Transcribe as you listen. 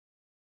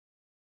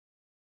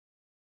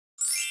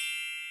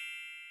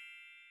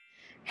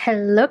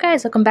Hello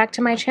guys, welcome back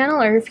to my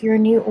channel, or if you're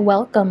new,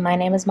 welcome. My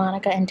name is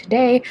Monica and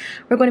today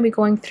we're going to be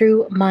going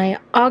through my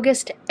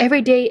August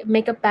everyday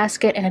makeup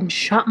basket and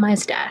shop my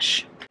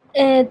stash.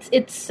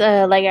 It's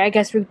like, I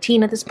guess,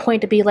 routine at this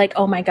point to be like,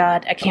 oh my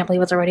god, I can't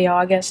believe it's already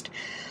August.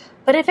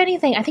 But if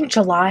anything, I think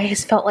July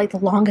has felt like the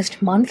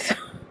longest month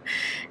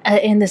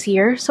in this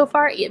year so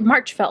far.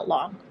 March felt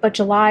long, but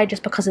July,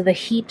 just because of the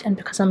heat and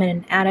because I'm in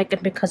an attic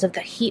and because of the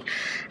heat,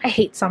 I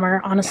hate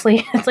summer,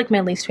 honestly. It's like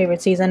my least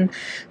favorite season,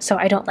 so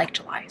I don't like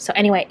July. So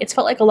anyway, it's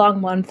felt like a long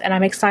month and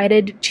I'm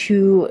excited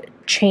to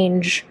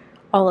change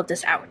all of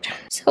this out.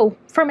 So,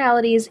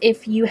 formalities,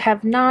 if you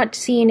have not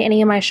seen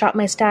any of my Shop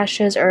My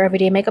Stashes or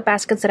everyday makeup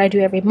baskets that I do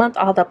every month,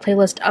 I'll have the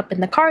playlist up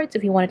in the cards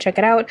if you want to check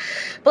it out.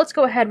 But let's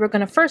go ahead, we're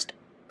going to first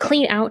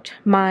clean out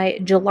my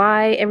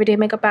July everyday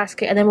makeup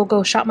basket, and then we'll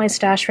go shop my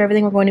stash for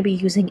everything we're going to be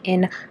using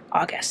in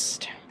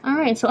August.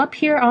 Alright, so up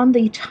here on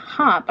the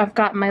top, I've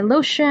got my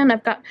lotion,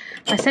 I've got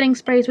my setting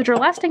sprays, which are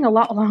lasting a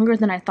lot longer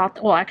than I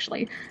thought. Well,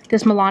 actually,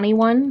 this Milani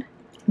one,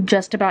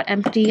 just about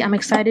empty. I'm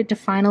excited to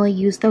finally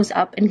use those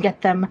up and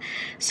get them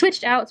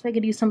switched out so I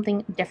could use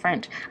something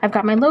different. I've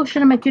got my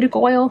lotion and my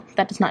cuticle oil.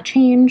 That does not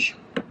change.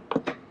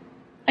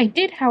 I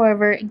did,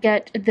 however,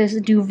 get this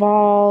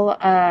Duval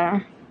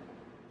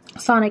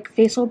Sonic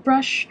facial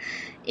brush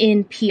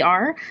in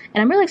PR, and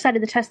I'm really excited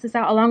to test this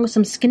out along with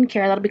some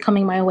skincare that'll be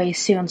coming my way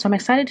soon. So I'm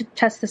excited to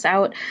test this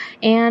out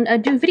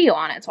and do a video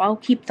on it. So I'll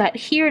keep that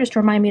here just to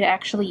remind me to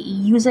actually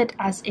use it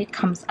as it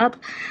comes up.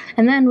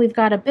 And then we've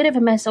got a bit of a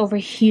mess over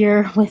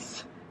here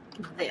with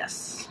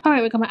this.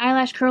 Alright, we got my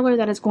eyelash curler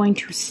that is going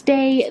to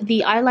stay.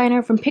 The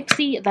eyeliner from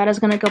Pixie, that is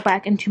going to go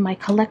back into my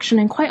collection.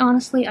 And quite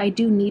honestly, I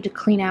do need to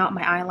clean out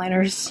my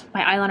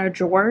eyeliner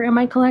drawer in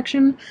my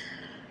collection.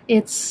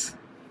 It's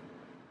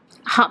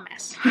hot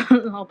mess.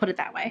 I'll put it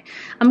that way.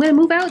 I'm gonna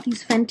move out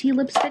these Fenty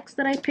lipsticks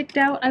that I picked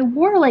out. I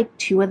wore like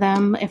 2 of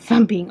them, if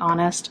I'm being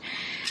honest.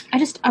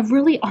 I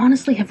really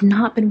honestly have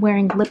not been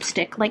wearing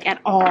lipstick like at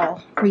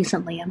all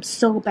recently. I'm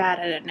so bad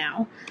at it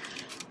now.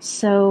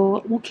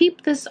 So we'll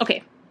keep this.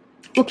 Okay,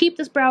 we'll keep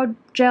this brow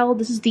gel.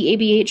 This is the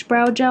ABH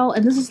brow gel,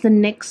 and this is the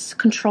NYX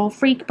Control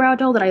Freak brow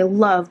gel that I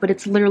love, but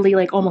it's literally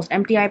like almost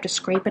empty. I have to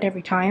scrape it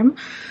every time.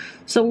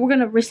 So we're going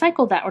to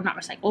recycle that, or not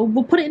recycle,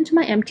 we'll put it into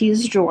my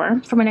empties drawer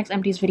for my next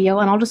empties video,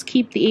 and I'll just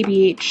keep the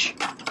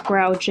ABH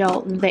brow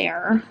gel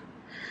there,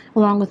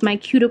 along with my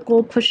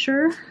cuticle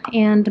pusher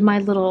and my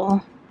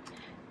little,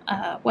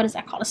 what is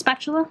that called, a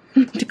spatula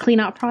to clean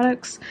out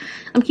products.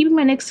 I'm keeping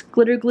my NYX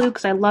glitter glue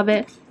because I love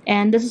it,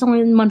 and this is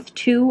only month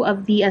 2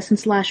 of the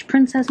Essence Lash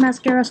Princess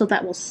mascara, so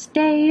that will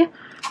stay.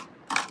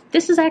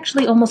 This is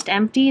actually almost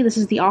empty. This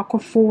is the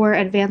Aquaphor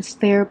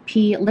Advanced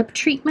Therapy Lip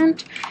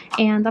Treatment,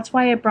 and that's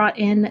why I brought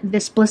in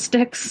this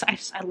Blissticks.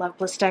 I love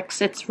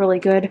Blissticks. It's really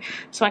good.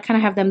 So I kind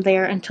of have them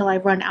there until I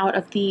run out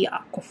of the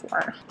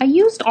Aquaphor. I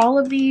used all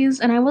of these,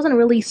 and I wasn't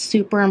really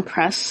super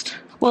impressed.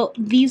 Well,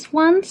 these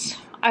ones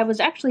I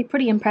was actually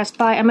pretty impressed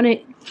by. I'm going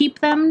to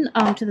keep them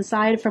to the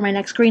side for my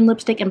next green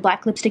lipstick and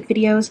black lipstick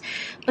videos.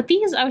 But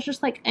these, I was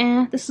just like,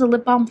 eh. This is a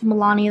lip balm from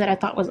Milani that I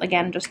thought was,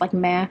 again, just like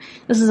meh.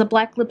 This is a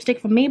black lipstick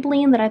from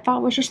Maybelline that I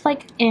thought was just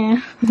like, eh.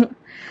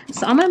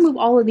 So I'm going to move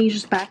all of these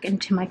just back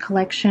into my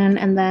collection,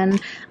 and then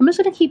I'm just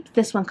going to keep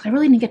this one because I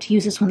really didn't get to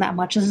use this one that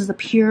much. This is the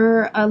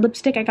pure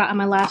lipstick I got on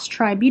my last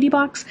Try Beauty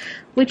box,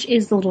 which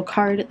is the little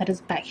card that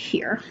is back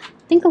here.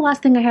 I think the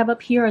last thing I have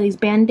up here are these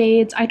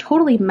Band-Aids. I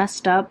totally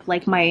messed up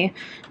like my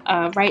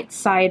right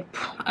side,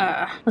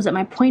 was it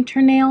my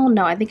pointer nail?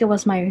 No, I think it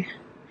was my,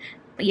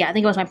 yeah, I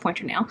think it was my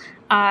pointer nail.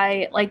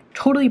 I like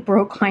totally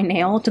broke my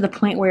nail to the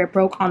point where it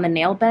broke on the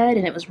nail bed,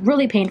 and it was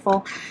really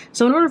painful.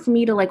 So in order for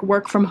me to like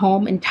work from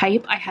home and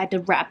type, I had to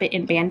wrap it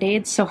in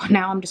Band-Aids. So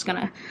now I'm just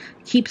gonna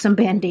keep some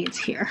Band-Aids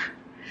here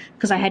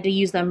because I had to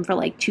use them for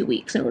like 2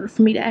 weeks in order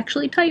for me to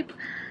actually type.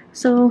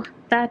 So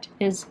that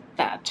is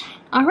that.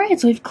 Alright,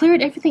 so we've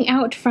cleared everything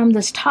out from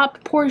this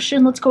top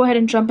portion. Let's go ahead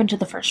and jump into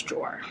the first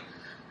drawer.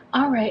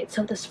 Alright,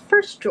 so this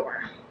first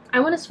drawer, I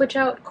want to switch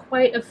out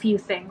quite a few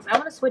things. I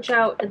want to switch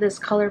out this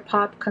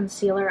ColourPop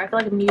concealer. I feel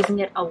like I'm using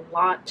it a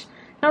lot,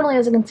 not only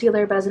as a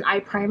concealer but as an eye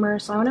primer,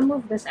 so I want to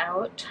move this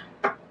out.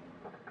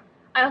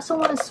 I also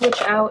want to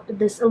switch out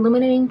this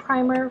illuminating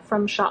primer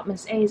from Shop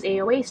Miss A's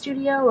AOA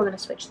Studio. We're going to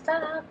switch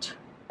that.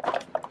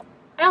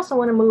 I also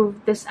want to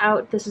move this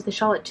out. This is the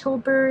Charlotte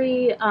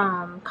Tilbury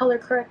color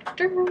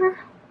corrector. We're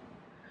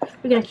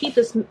going to keep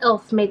this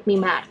e.l.f. Make Me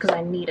Matte because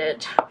I need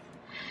it.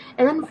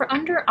 And then for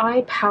under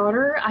eye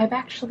powder, I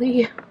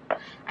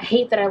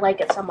hate that I like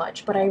it so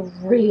much, but I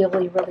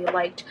really, really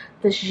liked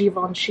this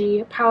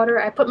Givenchy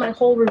powder. I put my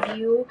whole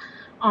review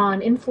on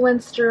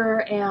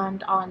Influencer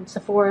and on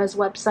Sephora's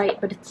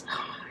website, but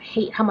I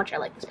hate how much I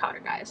like this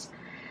powder, guys.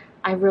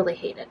 I really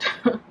hate it.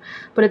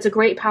 But it's a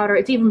great powder.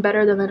 It's even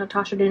better than the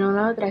Natasha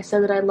Denona that I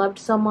said that I loved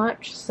so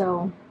much,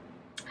 so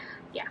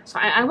yeah, so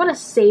I want to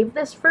save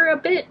this for a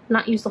bit,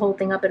 not use the whole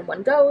thing up in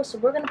one go, so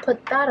we're going to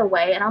put that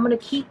away, and I'm going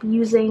to keep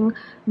using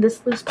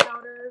this loose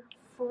powder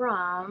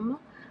from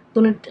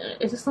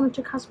Is this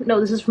Lunatic Cosmetics? No,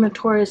 this is from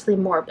Notoriously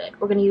Morbid.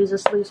 We're going to use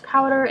this loose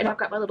powder, and I've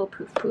got my little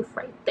poof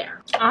right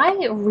there.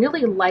 I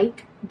really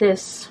like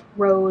this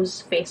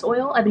rose face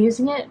oil. I've been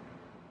using it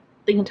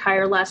the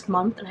entire last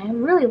month, and I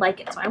really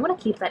like it, so I want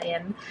to keep that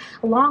in,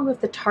 along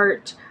with the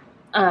Tarte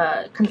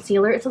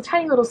concealer. It's a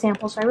tiny little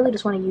sample, so I really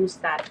just want to use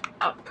that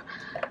up.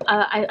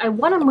 I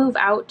want to move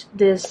out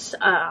this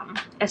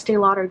Estee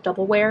Lauder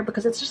Double Wear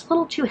because it's just a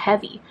little too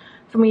heavy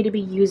for me to be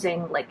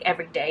using like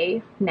every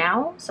day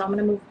now, so I'm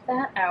going to move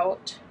that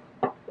out.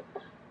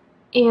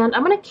 And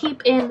I'm going to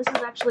keep in, this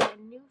is actually a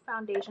new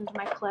foundation to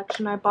my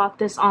collection. I bought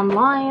this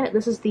online.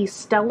 This is the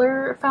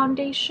Stellar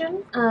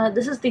foundation.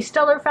 This is the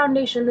Stellar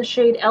foundation, the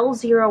shade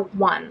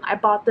L01. I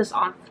bought this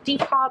on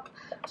Depop,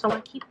 so I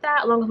want to keep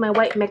that along with my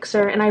white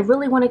mixer, and I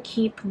really want to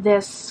keep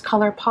this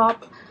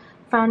ColourPop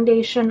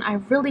foundation. I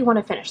really want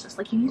to finish this.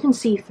 Like, you can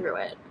see through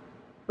it.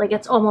 Like,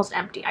 it's almost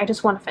empty. I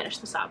just want to finish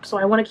this up, so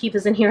I want to keep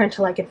this in here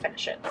until I can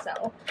finish it.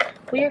 So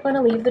we are going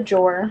to leave the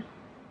drawer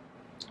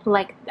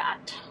like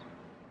that.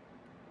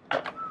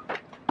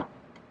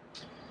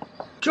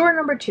 Drawer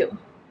number 2.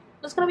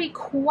 There's going to be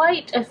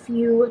quite a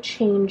few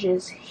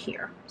changes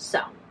here,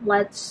 so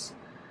let's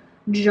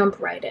jump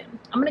right in.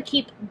 I'm going to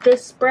keep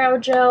this brow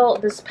gel,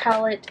 this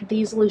palette,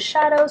 these loose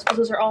shadows, because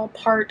those are all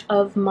part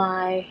of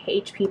my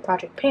HP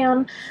Project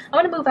Pan. I'm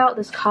going to move out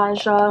this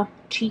Kaja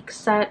cheek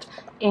set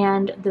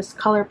and this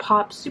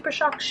ColourPop Super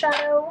Shock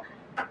shadow.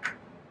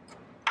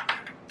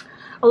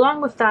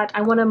 Along with that,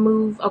 I want to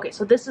move, okay,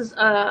 so this is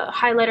a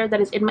highlighter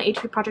that is in my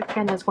HP Project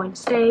Pan that's going to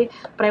stay,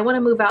 but I want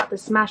to move out the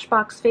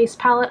Smashbox face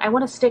palette. I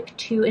want to stick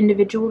to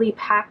individually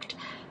packed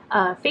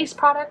face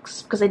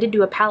products because I did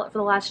do a palette for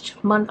the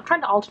last month. I'm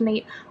trying to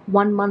alternate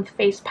 1 month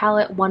face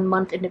palette, 1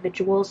 month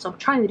individuals, so I'm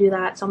trying to do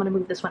that, so I'm going to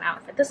move this one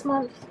out for this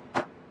month.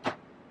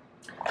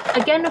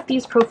 Again, with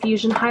these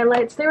Profusion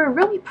highlights, they were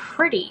really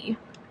pretty,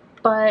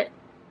 but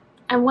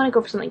I want to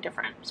go for something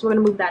different, so we're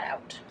going to move that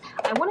out.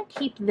 I want to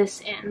keep this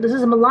in. This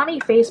is a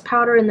Milani face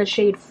powder in the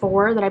shade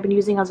 4 that I've been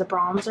using as a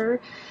bronzer,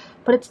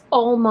 but it's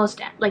almost,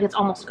 like, it's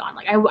almost gone.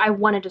 Like, I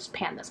want to just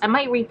pan this. I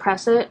might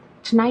repress it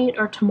tonight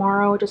or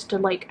tomorrow just to,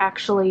 like,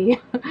 actually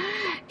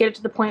get it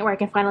to the point where I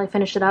can finally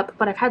finish it up,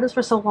 but I've had this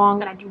for so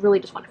long and I really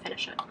just want to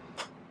finish it.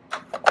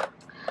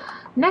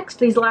 Next,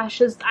 these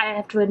lashes, I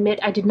have to admit,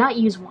 I did not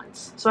use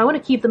once, so I want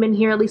to keep them in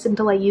here at least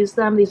until I use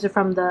them. These are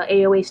from the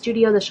AOA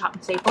Studio, the Shop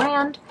and Save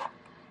brand.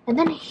 And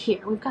then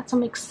here, we've got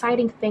some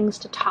exciting things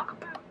to talk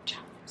about.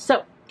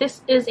 So,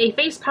 this is a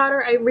face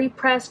powder I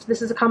repressed.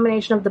 This is a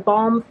combination of the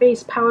Balm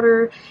face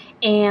powder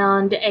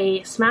and a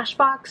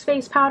Smashbox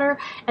face powder.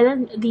 And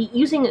then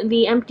using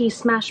the empty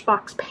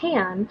Smashbox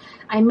pan,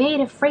 I made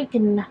a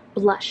freaking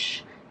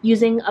blush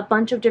using a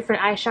bunch of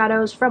different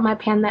eyeshadows from my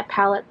Pan That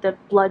palette, the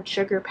Blood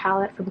Sugar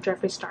palette from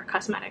Jeffree Star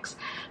Cosmetics.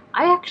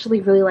 I actually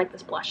really like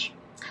this blush.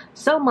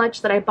 So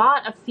much that I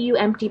bought a few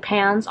empty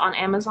pans on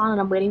Amazon and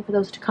I'm waiting for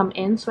those to come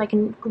in so I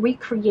can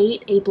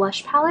recreate a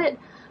blush palette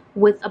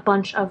with a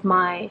bunch of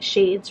my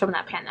shades from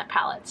that Pan That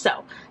palette.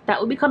 So that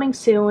will be coming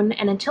soon,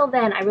 and until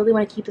then I really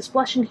want to keep this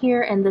blush in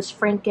here and this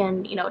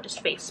Franken, you know, just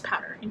face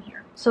powder in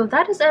here. So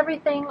that is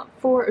everything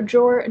for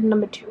drawer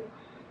number 2.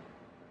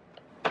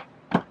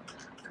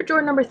 For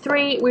drawer number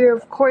 3, we're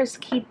of course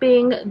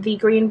keeping the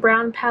green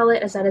brown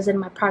palette as that is in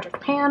my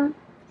Project Pan.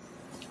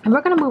 And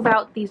we're going to move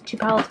out these 2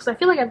 palettes because I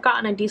feel like I've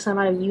gotten a decent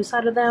amount of use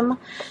out of them,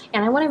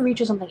 and I want to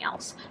reach something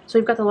else. So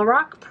we've got the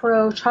Lorac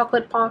Pro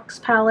Chocolate Box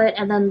palette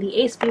and then the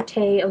Ace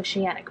Beauté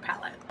Oceanic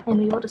palette. And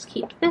we will just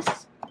keep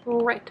this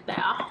right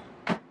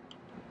there.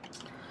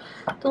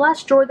 The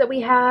last drawer that we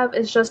have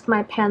is just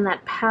my Pan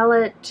That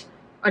palette,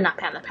 or not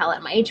Pan That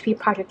palette, my HP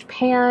Project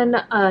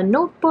Pan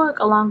notebook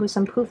along with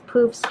some poof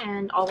poofs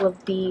and all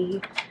of the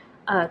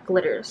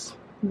glitters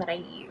that I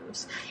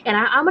use. And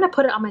I'm going to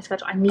put it on my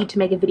schedule. I need to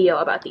make a video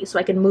about these so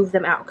I can move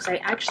them out because I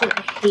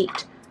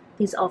hate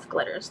these e.l.f.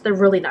 glitters. They're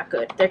really not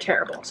good. They're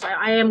terrible. So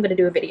I am going to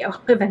do a video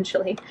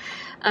eventually.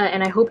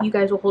 And I hope you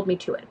guys will hold me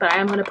to it. But I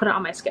am going to put it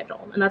on my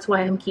schedule. And that's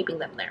why I'm keeping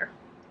them there.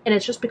 And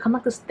it's just become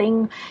like this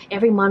thing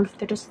every month.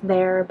 They're just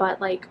there. But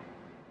like,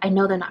 I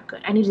know they're not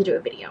good. I need to do a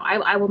video.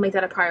 I will make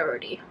that a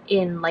priority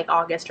in like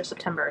August or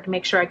September to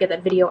make sure I get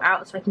that video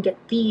out so I can get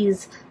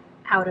these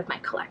out of my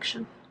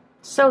collection.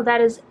 So that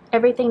is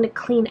everything to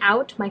clean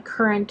out my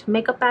current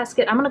makeup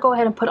basket. I'm going to go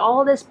ahead and put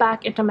all this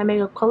back into my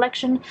makeup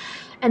collection,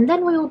 and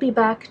then we will be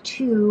back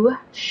to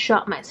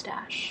shop my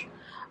stash.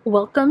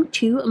 Welcome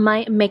to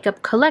my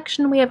makeup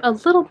collection. We have a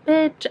little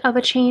bit of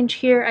a change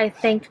here, I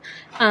think,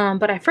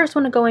 but I first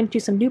want to go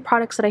into some new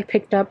products that I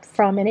picked up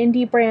from an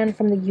indie brand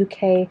from the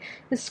UK.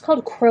 This is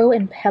called Crow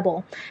and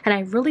Pebble, and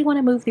I really want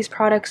to move these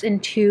products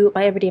into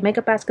my everyday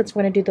makeup baskets.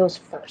 We're going to do those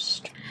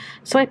first.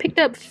 So I picked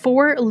up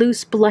 4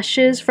 loose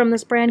blushes from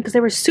this brand because they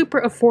were super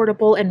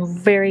affordable and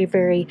very,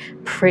 very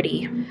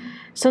pretty.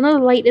 So I know the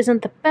light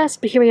isn't the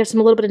best, but here we have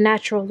some a little bit of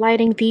natural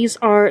lighting. These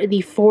are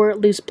the 4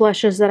 loose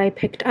blushes that I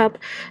picked up.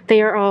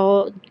 They are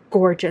all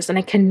gorgeous, and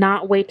I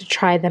cannot wait to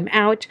try them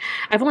out.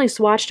 I've only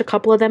swatched a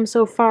couple of them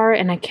so far,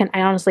 and I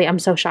honestly, I'm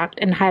so shocked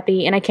and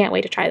happy, and I can't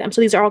wait to try them. So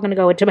these are all going to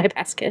go into my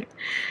basket.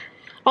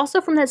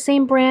 Also from that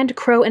same brand,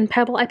 Crow and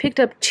Pebble, I picked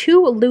up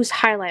 2 loose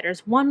highlighters,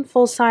 one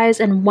full size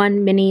and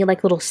one mini,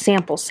 like little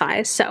sample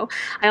size. So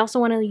I also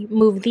want to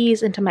move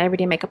these into my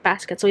everyday makeup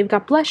basket. So we've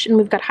got blush and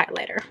we've got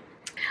highlighter.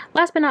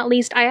 Last but not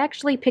least, I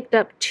actually picked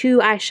up 2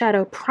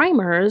 eyeshadow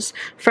primers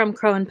from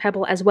Crow and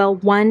Pebble as well.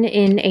 One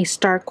in a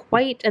stark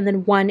white and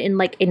then one in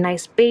like a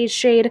nice beige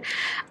shade.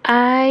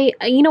 I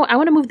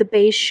want to move the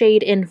beige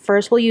shade in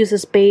first. We'll use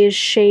this beige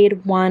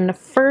shade one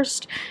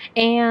first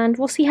and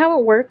we'll see how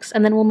it works,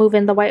 and then we'll move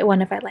in the white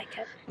one if I like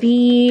it.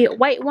 The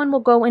white one will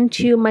go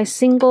into my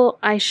single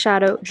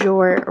eyeshadow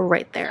drawer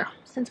right there.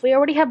 Since we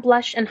already have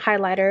blush and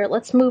highlighter,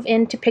 let's move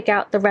in to pick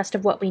out the rest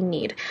of what we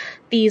need.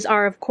 These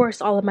are, of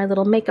course, all of my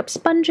little makeup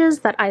sponges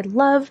that I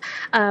love.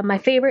 My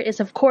favorite is,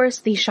 of course,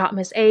 the Shop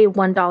Miss A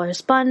 $1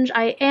 sponge.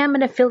 I am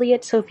an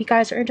affiliate, so if you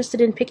guys are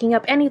interested in picking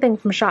up anything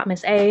from Shop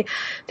Miss A,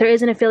 there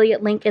is an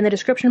affiliate link in the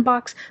description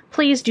box.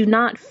 Please do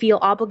not feel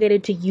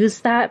obligated to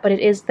use that, but it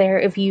is there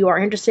if you are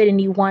interested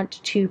and you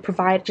want to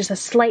provide just a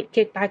slight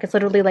kickback. It's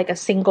literally like a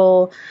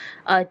single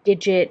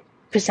digit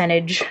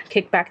percentage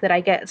kickback that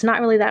I get. It's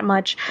not really that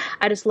much.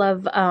 I just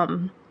love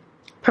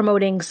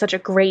promoting such a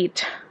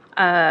great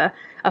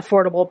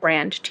affordable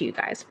brand to you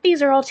guys.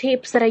 These are all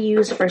tapes that I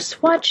use for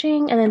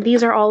swatching, and then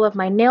these are all of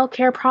my nail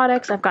care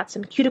products. I've got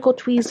some cuticle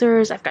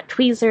tweezers, I've got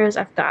tweezers,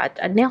 I've got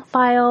nail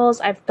files,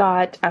 I've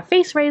got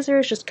face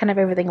razors, just kind of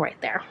everything right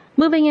there.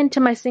 Moving into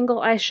my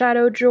single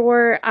eyeshadow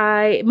drawer,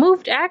 I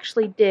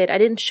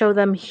didn't show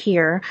them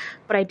here,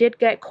 but I did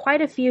get quite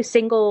a few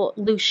single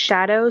loose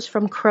shadows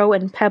from Crow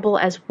and Pebble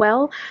as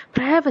well,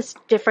 but I have a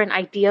different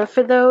idea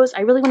for those.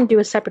 I really want to do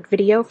a separate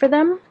video for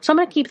them, so I'm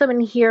going to keep them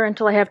in here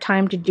until I have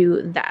time to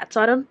do that.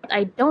 So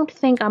I don't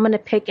think I'm going to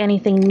pick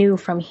anything new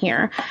from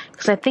here,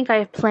 because I think I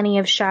have plenty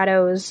of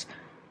shadows,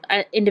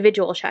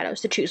 individual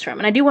shadows to choose from,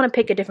 and I do want to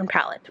pick a different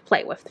palette to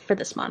play with for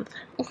this month.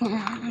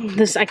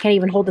 I can't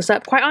even hold this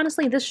up. Quite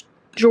honestly, this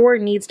drawer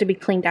needs to be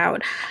cleaned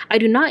out. I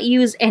do not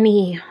use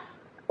any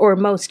or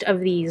most of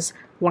these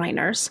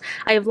liners.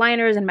 I have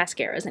liners and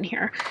mascaras in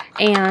here,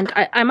 and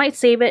I might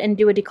save it and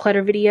do a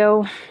declutter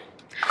video,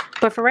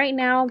 but for right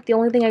now, the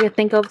only thing I could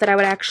think of that I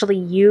would actually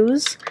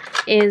use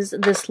is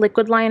this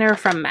liquid liner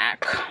from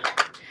MAC.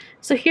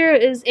 So here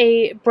is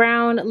a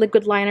brown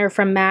liquid liner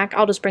from MAC.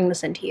 I'll just bring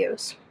this in to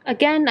use.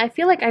 Again, I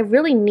feel like I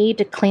really need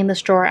to clean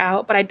this drawer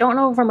out, but I don't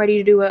know if I'm ready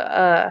to do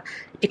a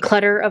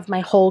declutter of my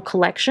whole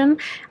collection.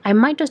 I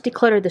might just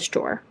declutter this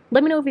drawer.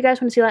 Let me know if you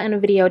guys want to see that in a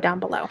video down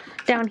below.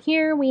 Down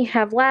here we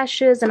have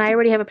lashes, and I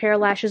already have a pair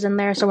of lashes in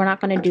there, so we're not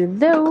going to do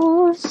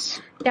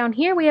those. Down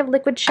here we have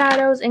liquid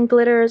shadows and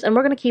glitters, and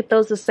we're going to keep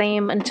those the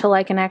same until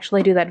I can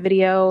actually do that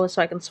video,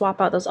 so I can swap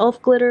out those elf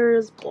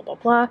glitters, blah blah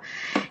blah.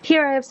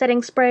 Here I have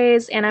setting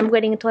sprays, and I'm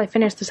waiting until I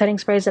finish the setting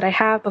sprays that I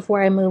have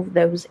before I move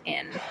those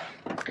in.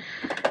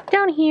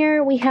 Down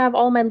here we have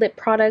all my lip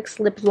products,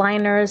 lip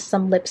liners,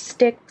 some not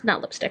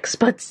lipsticks,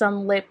 but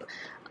some lip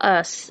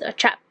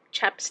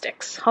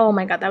chapsticks. Oh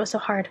my god, that was so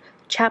hard.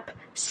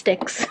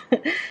 Chapsticks.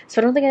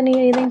 So I don't think I need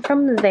anything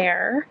from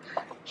there.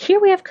 Here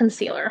we have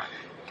concealer.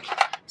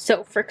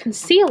 So for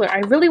concealer, I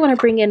really want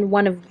to bring in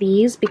one of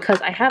these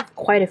because I have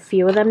quite a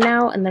few of them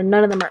now, and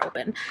none of them are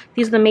open.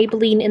 These are the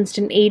Maybelline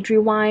Instant Age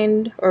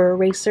Rewind or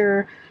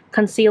Eraser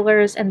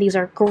concealers, and these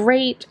are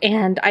great,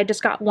 and I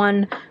just got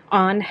one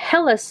on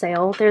hella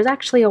sale. There's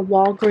actually a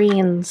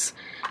Walgreens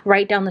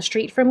right down the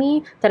street from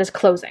me that is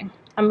closing.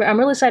 I'm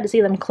really sad to see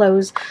them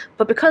close,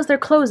 but because they're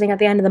closing at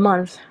the end of the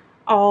month,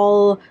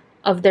 all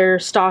of their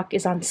stock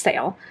is on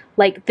sale.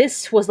 Like,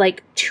 this was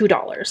like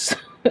 $2,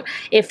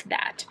 if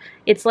that.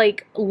 It's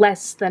like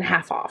less than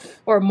half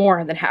off, or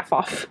more than half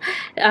off.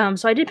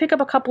 So I did pick up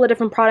a couple of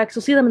different products.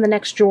 You'll see them in the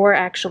next drawer,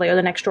 actually, or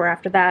the next drawer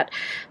after that.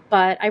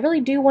 But I really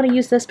do want to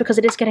use this because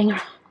it is getting,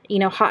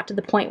 hot to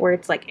the point where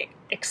it's like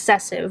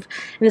excessive.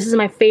 And this is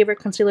my favorite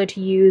concealer to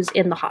use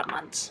in the hot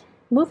months.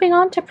 Moving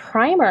on to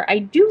primer, I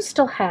do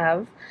still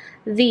have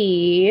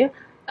the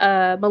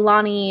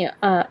Milani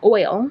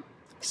oil.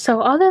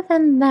 So other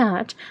than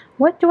that,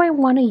 what do I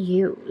want to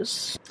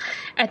use?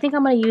 I think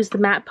I'm going to use the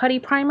Matte Putty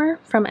Primer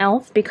from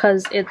e.l.f.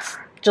 because it's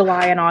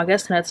July and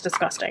August and it's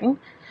disgusting.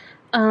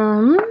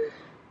 And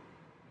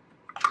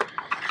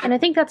I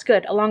think that's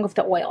good, along with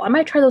the oil. I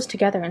might try those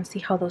together and see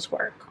how those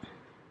work.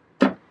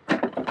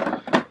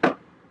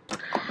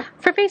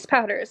 For face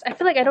powders, I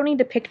feel like I don't need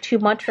to pick too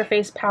much for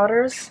face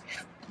powders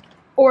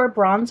or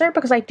bronzer,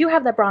 because I do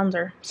have that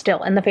bronzer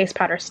still and the face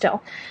powder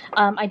still.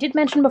 I did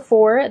mention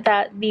before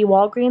that the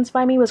Walgreens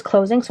by me was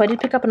closing, so I did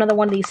pick up another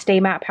one of these Stay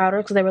Matte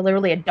powders because they were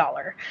literally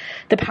 $1.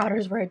 The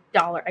powders were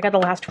 $1. I got the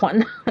last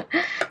one.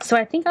 So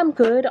I think I'm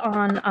good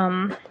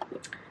on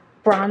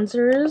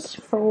bronzers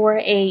for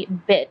a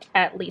bit,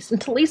 at least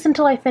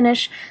until I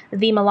finish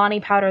the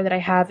Milani powder that I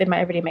have in my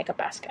everyday makeup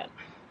basket.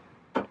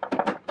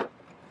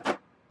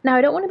 Now,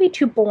 I don't want to be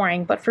too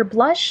boring, but for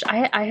blush,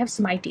 I have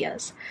some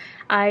ideas.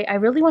 I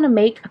really want to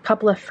make a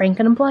couple of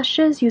Franken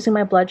blushes using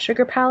my Blood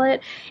Sugar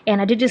palette,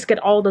 and I did just get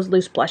all those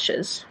loose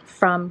blushes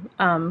from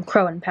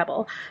Crow and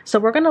Pebble. So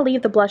we're going to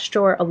leave the blush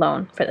drawer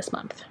alone for this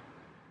month.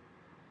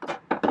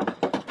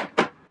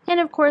 And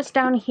of course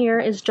down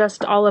here is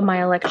just all of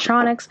my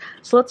electronics.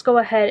 So let's go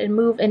ahead and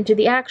move into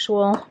the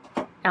actual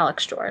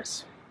Alex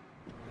drawers.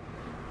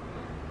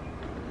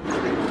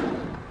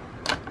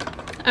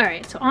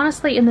 Alright, so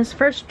honestly in this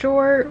first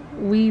drawer,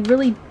 we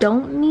really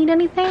don't need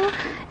anything,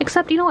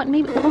 except, you know what,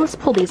 maybe, well, let's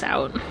pull these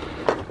out.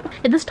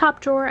 In this top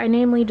drawer, I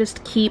namely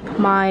just keep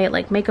my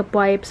like makeup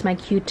wipes, my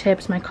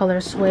Q-tips, my color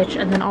switch,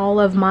 and then all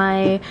of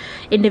my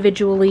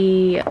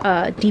individually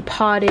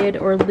depotted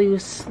or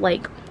loose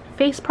like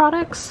face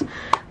products.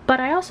 But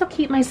I also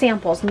keep my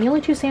samples, and the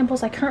only two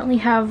samples I currently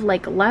have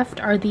like left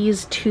are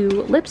these two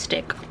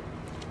lipstick.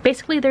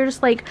 Basically, they're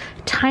just like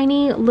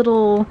tiny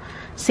little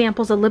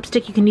samples of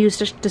lipstick you can use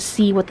just to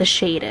see what the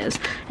shade is.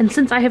 And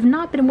since I have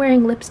not been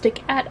wearing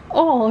lipstick at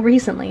all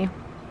recently,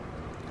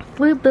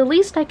 the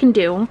least I can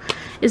do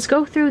is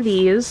go through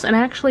these and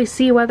actually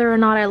see whether or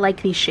not I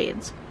like these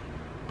shades.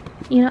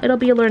 You know, it'll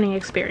be a learning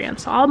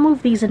experience. So I'll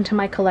move these into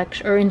my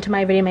collection, or into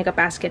my video makeup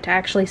basket, to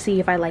actually see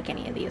if I like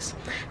any of these.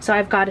 So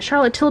I've got a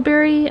Charlotte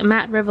Tilbury, a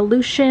Matte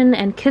Revolution,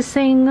 and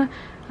Kissing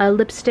a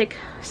lipstick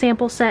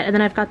sample set, and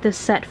then I've got this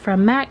set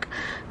from MAC,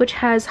 which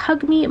has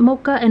Hug Me,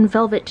 Mocha, and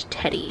Velvet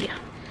Teddy.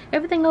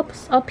 Everything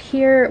else up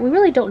here we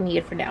really don't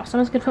need for now, so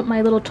I'm just gonna put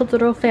my little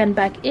Totoro fan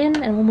back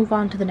in and we'll move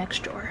on to the next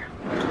drawer.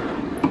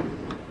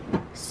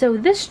 So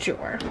this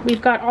drawer,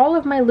 we've got all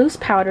of my loose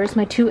powders,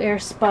 my 2 air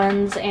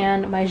spuns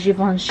and my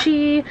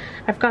Givenchy.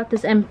 I've got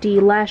this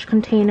empty lash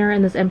container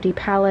and this empty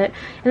palette,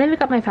 and then we've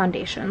got my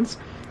foundations.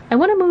 I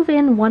want to move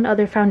in one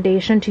other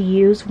foundation to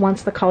use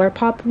once the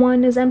ColourPop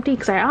one is empty,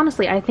 because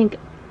I think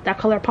that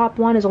ColourPop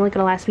one is only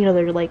going to last me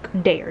another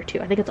like day or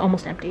two. I think it's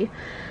almost empty.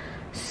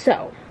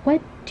 So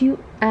what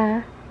do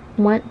I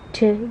want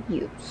to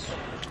use?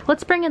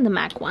 Let's bring in the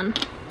MAC one.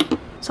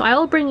 So I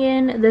will bring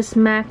in this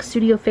MAC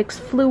Studio Fix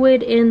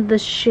Fluid in the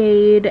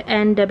shade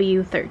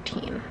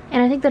NW13.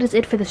 And I think that is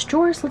it for this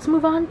drawer, so let's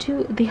move on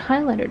to the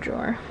highlighter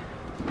drawer.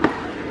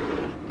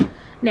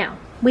 Now,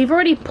 we've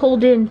already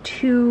pulled in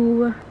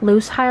 2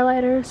 loose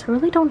highlighters. I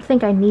really don't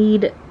think I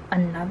need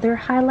another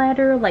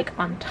highlighter like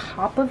on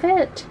top of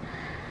it.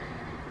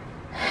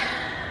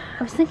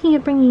 I was thinking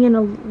of bringing in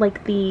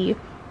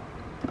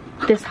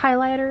this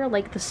highlighter,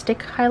 like the stick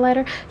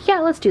highlighter. Yeah,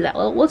 let's do that.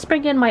 Let's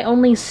bring in my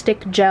only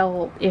stick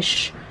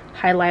gel-ish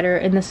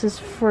highlighter, and this is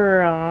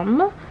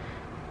from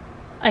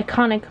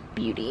Iconic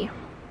Beauty.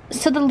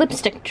 So the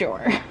lipstick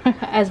drawer,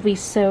 as we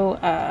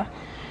so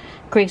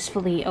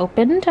gracefully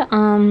opened,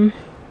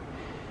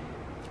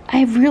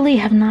 I really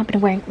have not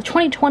been wearing.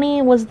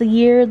 2020 was the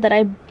year that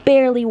I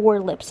barely wore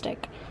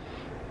lipstick.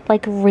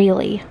 Like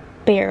really,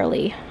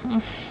 barely.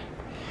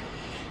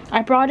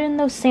 I brought in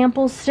those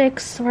sample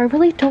sticks, so I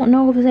really don't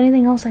know if there's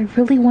anything else I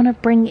really want to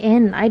bring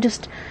in. I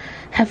just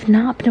have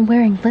not been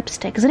wearing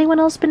lipstick. Has anyone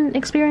else been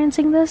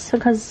experiencing this?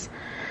 Because,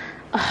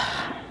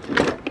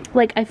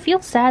 like, I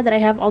feel sad that I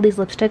have all these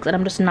lipsticks and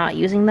I'm just not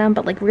using them,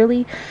 but like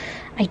really,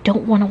 I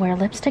don't want to wear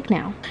lipstick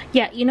now.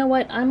 Yeah, you know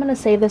what? I'm gonna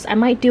save this. I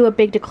might do a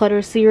big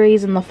declutter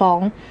series in the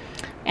fall,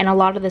 and a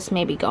lot of this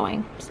may be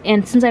going.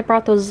 And since I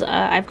brought those,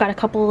 I've got a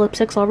couple of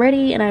lipsticks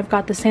already, and I've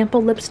got the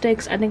sample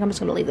lipsticks. I think I'm just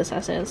gonna leave this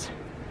as is.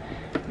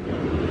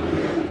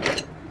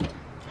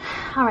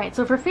 Alright,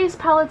 so for face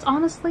palettes,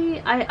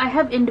 honestly, I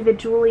have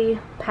individually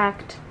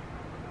packed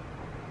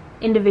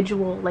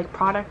individual like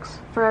products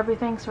for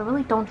everything, so I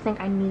really don't think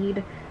I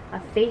need a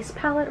face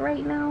palette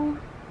right now.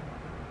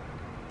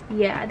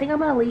 Yeah, I think I'm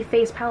gonna leave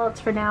face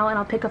palettes for now, and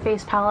I'll pick a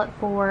face palette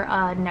for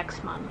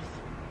next month.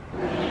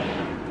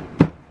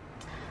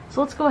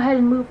 So let's go ahead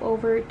and move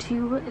over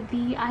to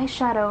the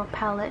eyeshadow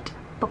palette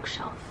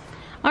bookshelf.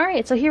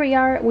 Alright, so here we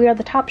are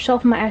the top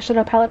shelf of my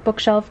eyeshadow palette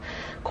bookshelf.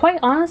 Quite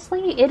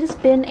honestly, it has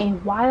been a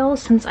while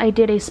since I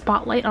did a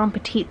spotlight on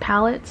petite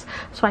palettes,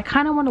 so I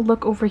kind of want to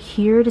look over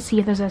here to see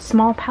if there's a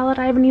small palette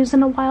I haven't used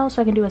in a while,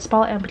 so I can do a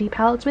spotlight on petite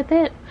palettes with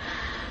it.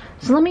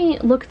 So let me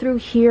look through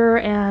here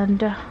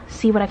and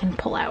see what I can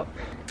pull out.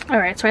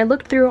 Alright, so I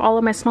looked through all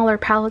of my smaller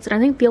palettes, and I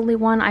think the only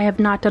one I have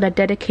not done a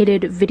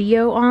dedicated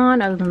video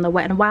on, other than the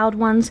Wet n Wild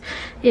ones,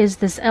 is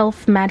this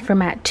e.l.f. Mad for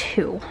Matte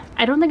 2.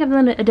 I don't think I've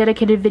done a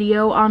dedicated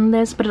video on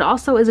this, but it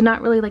also is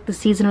not really like the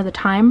season or the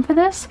time for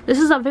this. This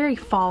is a very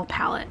fall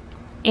palette,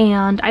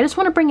 and I just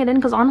want to bring it in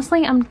because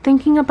honestly, I'm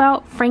thinking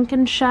about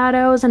franken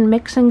shadows and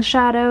mixing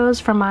shadows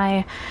from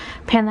my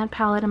Pan That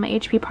palette and my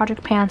HP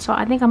Project Pan, so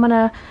I think I'm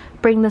gonna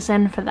bring this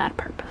in for that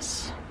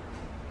purpose.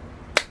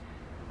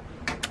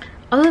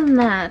 Other than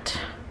that,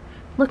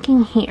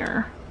 looking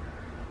here,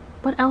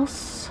 what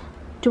else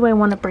do I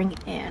want to bring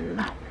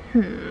in?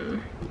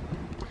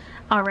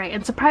 Alright,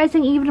 and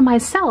surprising even to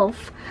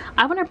myself,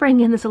 I want to bring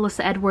in this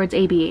Alyssa Edwards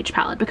ABH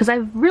palette because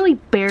I've really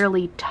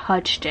barely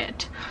touched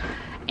it.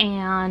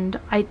 And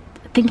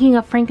thinking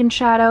of franken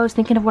shadows,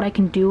 thinking of what I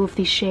can do with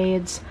these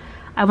shades,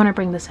 I want to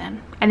bring this in.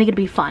 I think it'd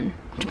be fun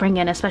to bring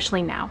in,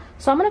 especially now.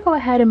 So I'm gonna go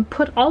ahead and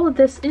put all of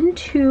this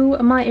into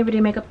my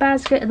everyday makeup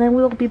basket, and then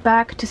we'll be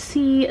back to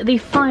see the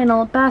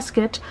final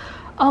basket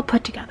all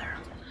put together.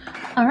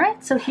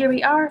 Alright, so here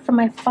we are for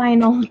my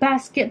final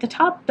basket. The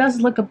top does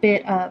look a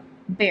bit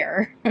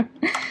bare.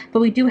 But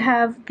we do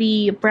have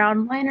the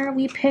brown liner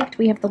we picked.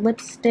 We have the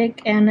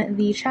lipstick and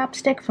the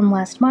chapstick from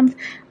last month,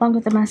 along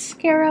with the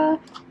mascara,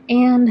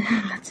 and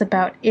that's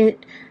about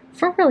it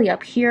for really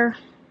up here.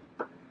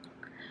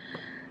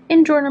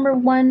 In drawer number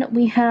 1,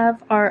 we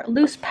have our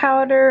loose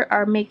powder,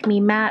 our Make Me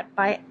Matte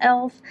by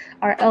e.l.f.,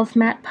 our e.l.f.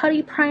 Matte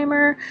Putty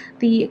Primer,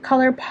 the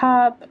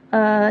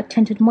ColourPop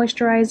Tinted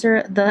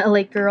Moisturizer, the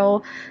LA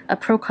Girl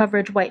Pro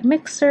Coverage White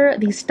Mixer,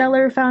 the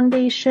Stellar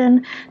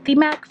Foundation, the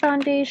MAC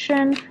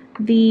Foundation,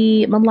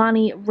 the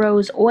Milani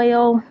Rose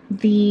Oil,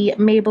 the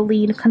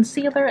Maybelline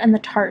Concealer, and the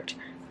Tarte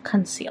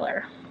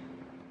Concealer.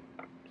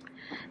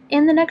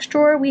 In the next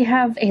drawer, we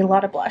have a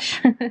lot of blush.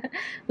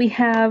 We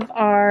have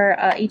our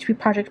HP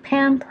Project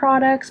Pan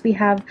products. We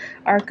have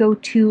our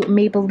go-to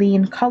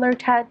Maybelline Color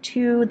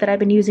Tattoo that I've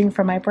been using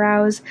for my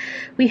brows.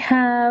 We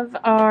have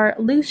our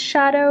loose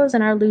shadows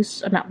and our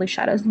loose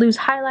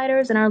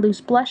highlighters and our loose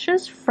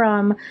blushes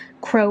from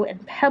Crow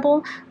and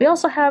Pebble. We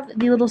also have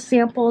the little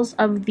samples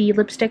of the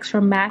lipsticks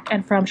from MAC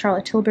and from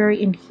Charlotte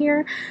Tilbury in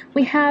here.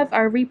 We have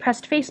our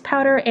repressed face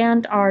powder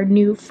and our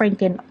new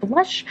Franken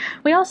blush.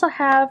 We also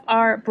have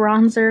our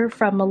bronzer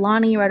from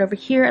Milani right over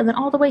here, and then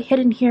all the way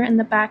hidden here in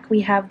the back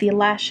we have the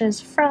lashes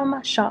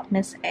from Shop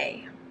Miss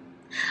A.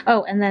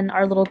 Oh, and then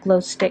our little glow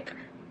stick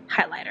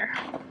highlighter.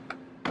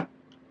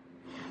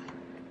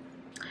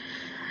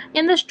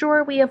 In this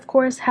drawer we of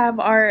course have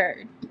our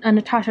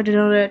Natasha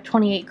Denona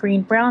 28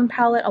 Green Brown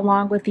palette,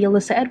 along with the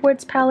Alyssa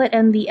Edwards palette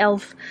and the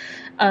e.l.f.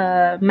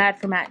 Mad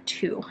for Matte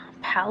 2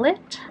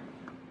 palette.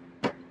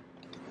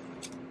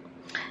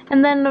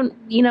 And then,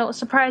 you know,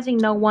 surprising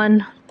no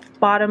one,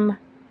 bottom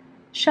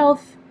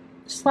shelf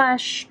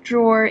 /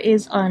 drawer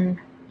is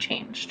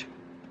unchanged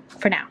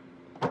for now.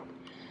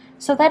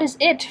 So that is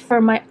it for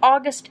my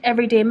August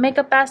everyday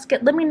makeup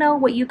basket. Let me know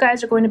what you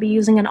guys are going to be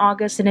using in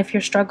August, and if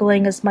you're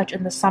struggling as much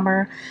in the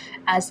summer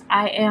as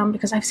I am,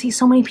 because I see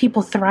so many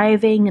people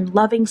thriving and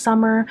loving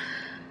summer.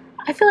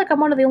 I feel like I'm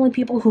one of the only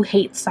people who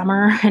hates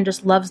summer and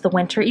just loves the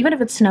winter. Even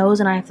if it snows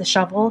and I have to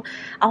shovel,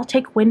 I'll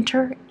take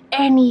winter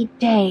any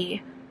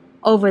day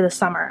over the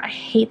summer. I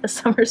hate the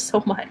summer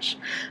so much.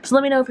 So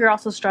let me know if you're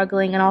also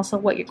struggling, and also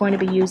what you're going to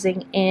be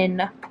using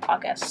in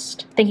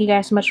August. Thank you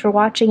guys so much for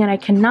watching, and I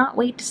cannot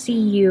wait to see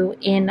you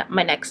in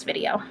my next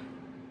video.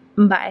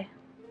 Bye.